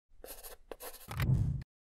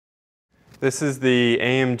This is the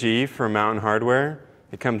AMG from Mountain Hardwear.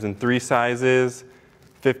 It comes in 3 sizes,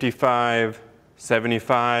 55,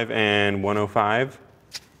 75, and 105.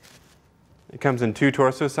 It comes in 2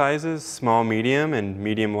 torso sizes, small, medium, and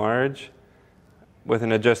medium large, with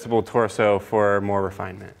an adjustable torso for more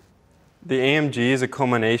refinement. The AMG is a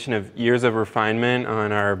culmination of years of refinement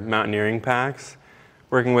on our mountaineering packs,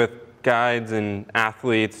 working with guides and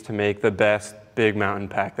athletes to make the best big mountain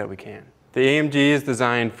pack that we can. The AMG is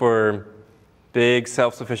designed for big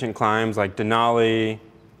self-sufficient climbs like Denali,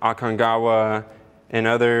 Aconcagua, and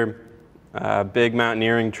other big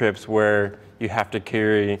mountaineering trips where you have to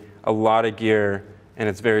carry a lot of gear and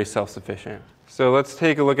it's very self-sufficient. So let's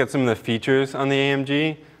take a look at some of the features on the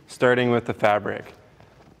AMG, starting with the fabric.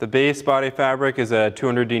 The base body fabric is a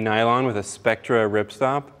 200D nylon with a Spectra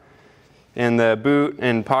ripstop. And the boot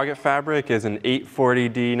and pocket fabric is an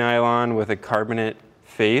 840D nylon with a carbonate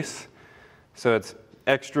face. So it's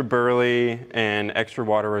extra burly and extra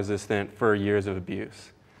water resistant for years of abuse.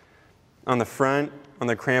 On the front, on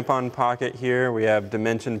the crampon pocket here, we have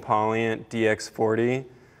Dimension Polyant DX40,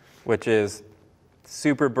 which is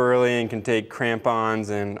super burly and can take crampons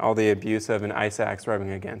and all the abuse of an ice axe rubbing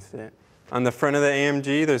against it. On the front of the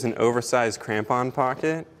AMG, there's an oversized crampon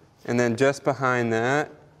pocket. And then just behind that,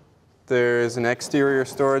 there's an exterior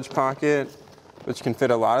storage pocket, which can fit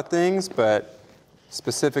a lot of things, but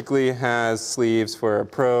specifically has sleeves for a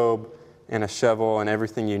probe and a shovel and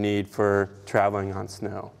everything you need for traveling on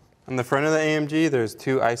snow. On the front of the AMG, there's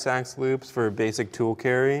 2 ice axe loops for basic tool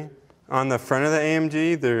carry. On the front of the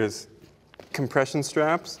AMG, there's compression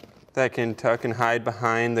straps that can tuck and hide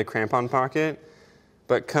behind the crampon pocket,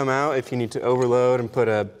 but come out if you need to overload and put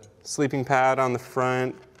a sleeping pad on the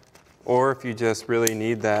front, or if you just really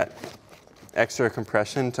need that extra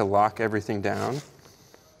compression to lock everything down.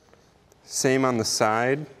 Same on the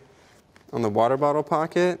side. On the water bottle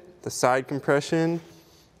pocket, the side compression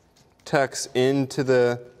tucks into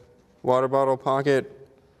the water bottle pocket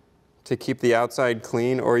to keep the outside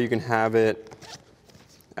clean, or you can have it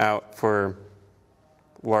out for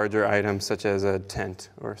larger items such as a tent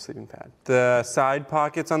or a sleeping pad. The side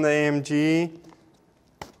pockets on the AMG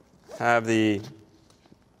have the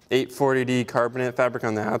 840D carbonate fabric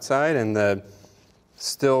on the outside and the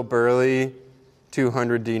still burly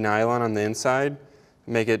 200D nylon on the inside.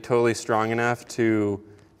 Make it totally strong enough to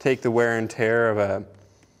take the wear and tear of a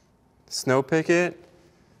snow picket,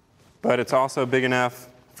 but it's also big enough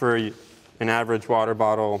for an average water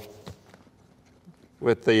bottle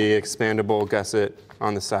with the expandable gusset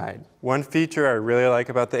on the side. One feature I really like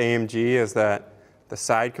about the AMG is that the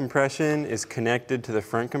side compression is connected to the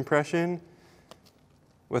front compression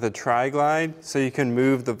with a tri-glide, so you can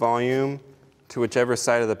move the volume to whichever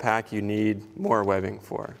side of the pack you need more webbing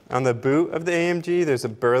for. On the boot of the AMG, there's a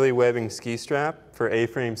burly webbing ski strap for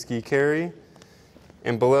A-frame ski carry.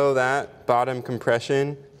 And below that, bottom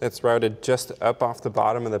compression that's routed just up off the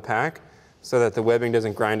bottom of the pack so that the webbing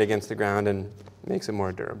doesn't grind against the ground and makes it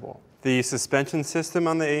more durable. The suspension system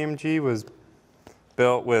on the AMG was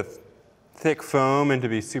built with thick foam and to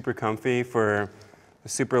be super comfy for the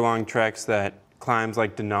super long treks that climbs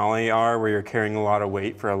like Denali are, where you're carrying a lot of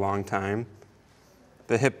weight for a long time.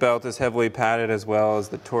 The hip belt is heavily padded, as well as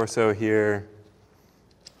the torso here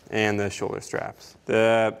and the shoulder straps.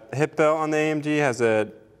 The hip belt on the AMG has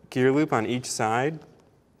a gear loop on each side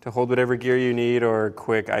to hold whatever gear you need or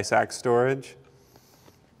quick ice axe storage.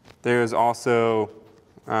 There's also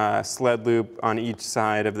a sled loop on each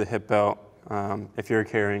side of the hip belt if you're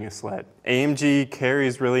carrying a sled. AMG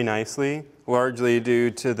carries really nicely, largely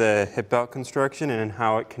due to the hip belt construction and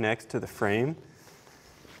how it connects to the frame.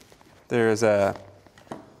 There's a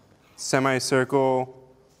semicircle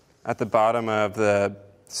at the bottom of the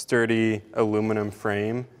sturdy aluminum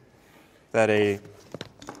frame that a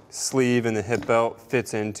sleeve in the hip belt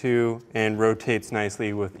fits into and rotates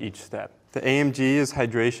nicely with each step. The AMG is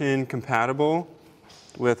hydration compatible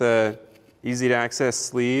with a easy to access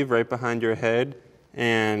sleeve right behind your head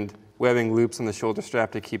and webbing loops on the shoulder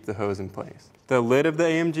strap to keep the hose in place. The lid of the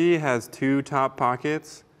AMG has 2 top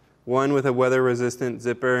pockets, one with a weather-resistant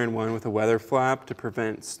zipper and one with a weather flap to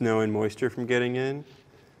prevent snow and moisture from getting in.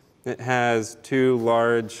 It has 2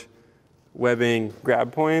 large webbing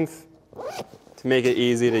grab points to make it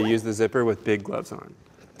easy to use the zipper with big gloves on.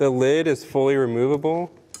 The lid is fully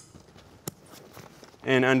removable,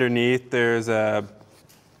 and underneath there's a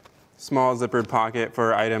small zippered pocket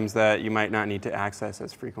for items that you might not need to access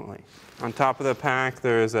as frequently. On top of the pack,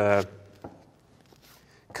 there's a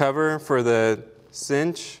cover for the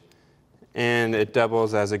cinch, and it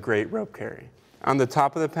doubles as a great rope carry. On the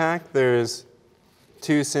top of the pack, there's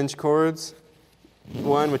 2 cinch cords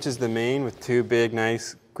one, which is the main with two big,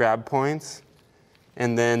 nice grab points,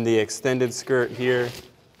 and then the extended skirt here.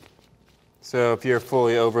 So if you're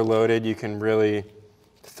fully overloaded, you can really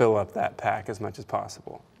fill up that pack as much as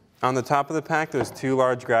possible. On the top of the pack, there's two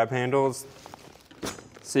large grab handles,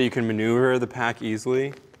 so you can maneuver the pack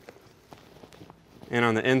easily. And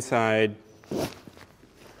on the inside,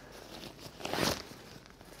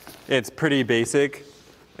 it's pretty basic.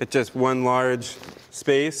 It's just one large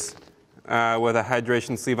space with a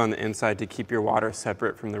hydration sleeve on the inside to keep your water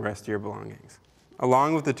separate from the rest of your belongings.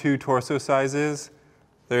 Along with the two torso sizes,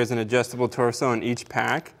 there's an adjustable torso in each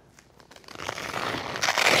pack.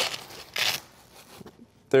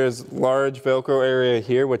 There's large Velcro area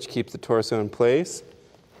here, which keeps the torso in place.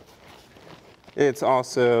 It's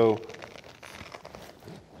also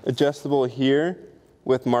adjustable here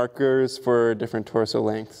with markers for different torso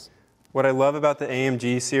lengths. What I love about the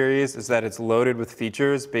AMG series is that it's loaded with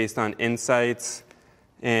features based on insights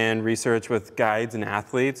and research with guides and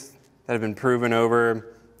athletes that have been proven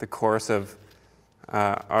over the course of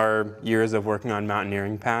our years of working on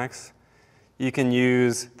mountaineering packs. You can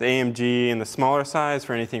use the AMG in the smaller size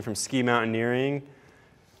for anything from ski mountaineering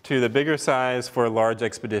to the bigger size for large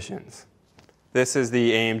expeditions. This is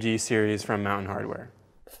the AMG series from Mountain Hardwear.